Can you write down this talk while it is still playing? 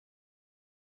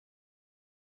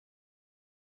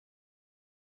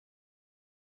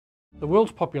The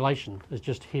world's population has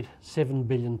just hit 7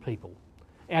 billion people,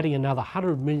 adding another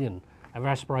 100 million of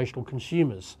aspirational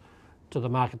consumers to the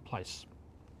marketplace.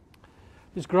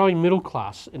 This growing middle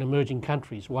class in emerging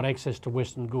countries want access to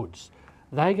Western goods.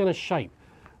 They're going to shape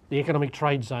the economic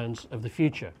trade zones of the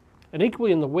future. And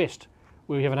equally in the West,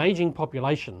 where we have an ageing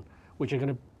population, which are going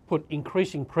to put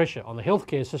increasing pressure on the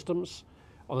healthcare systems,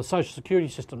 on the social security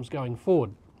systems going forward,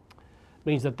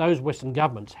 means that those Western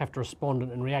governments have to respond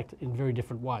and react in very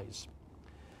different ways.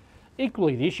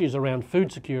 Equally, the issues around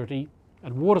food security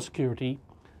and water security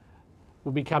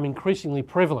will become increasingly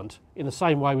prevalent in the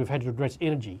same way we've had to address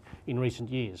energy in recent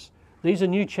years. These are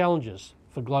new challenges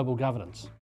for global governance.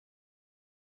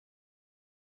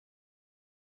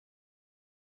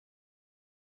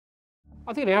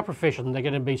 I think in our profession there are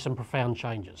going to be some profound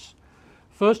changes.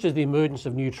 First is the emergence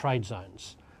of new trade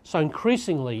zones. So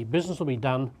increasingly business will be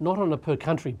done not on a per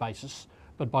country basis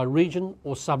but by region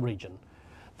or sub-region.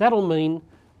 That'll mean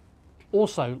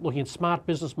also looking at smart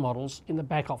business models in the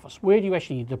back office. Where do you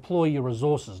actually deploy your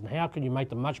resources and how can you make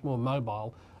them much more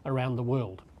mobile around the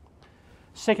world?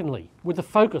 Secondly, with the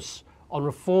focus on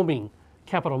reforming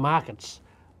capital markets,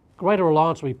 greater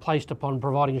reliance will be placed upon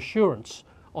providing assurance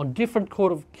on different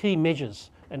key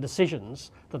measures and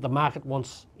decisions that the market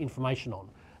wants information on.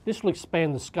 This will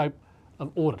expand the scope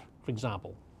of audit, for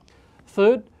example.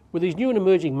 Third, with these new and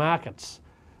emerging markets,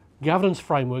 governance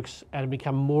frameworks are to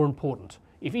become more important.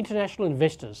 If international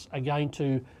investors are going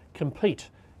to compete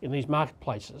in these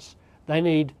marketplaces, they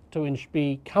need to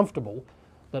be comfortable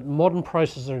that modern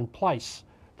processes are in place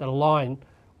that align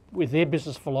with their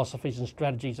business philosophies and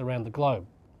strategies around the globe.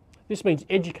 This means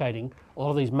educating a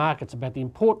lot of these markets about the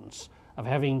importance of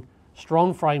having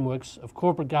strong frameworks of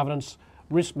corporate governance,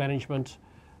 risk management,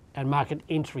 and market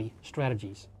entry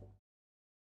strategies.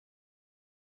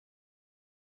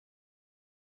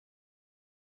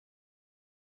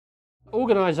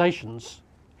 Organisations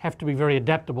have to be very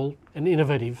adaptable and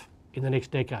innovative in the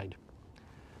next decade.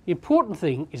 The important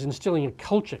thing is instilling a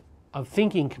culture of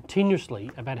thinking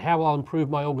continuously about how I'll improve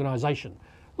my organisation.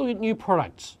 Look at new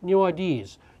products, new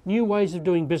ideas, new ways of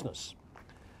doing business.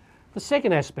 The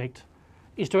second aspect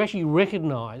is to actually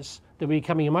recognise that we're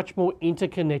becoming a much more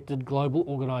interconnected global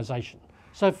organisation.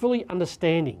 So fully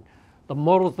understanding the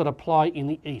models that apply in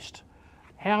the East,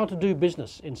 how to do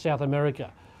business in South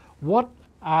America, what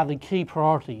are the key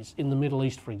priorities in the Middle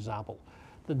East, for example.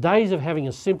 The days of having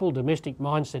a simple domestic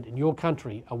mindset in your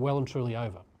country are well and truly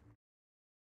over.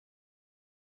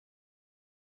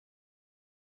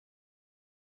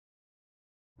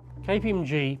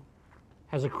 KPMG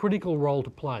has a critical role to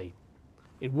play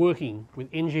in working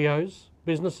with NGOs,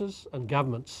 businesses and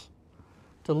governments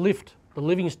to lift the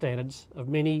living standards of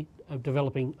many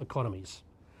developing economies.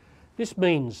 This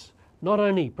means not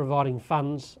only providing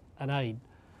funds and aid,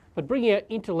 but bringing our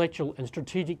intellectual and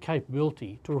strategic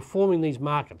capability to reforming these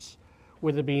markets,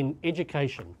 whether it be in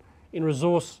education, in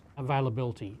resource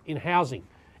availability, in housing,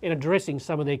 in addressing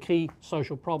some of their key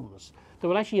social problems that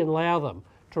will actually allow them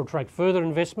to attract further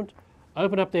investment,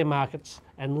 open up their markets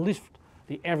and lift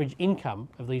the average income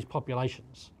of these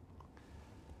populations.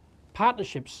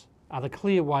 Partnerships are the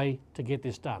clear way to get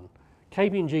this done.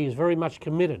 KPMG is very much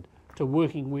committed to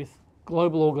working with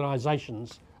global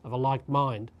organisations of a like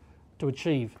mind to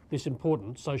achieve this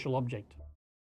important social object.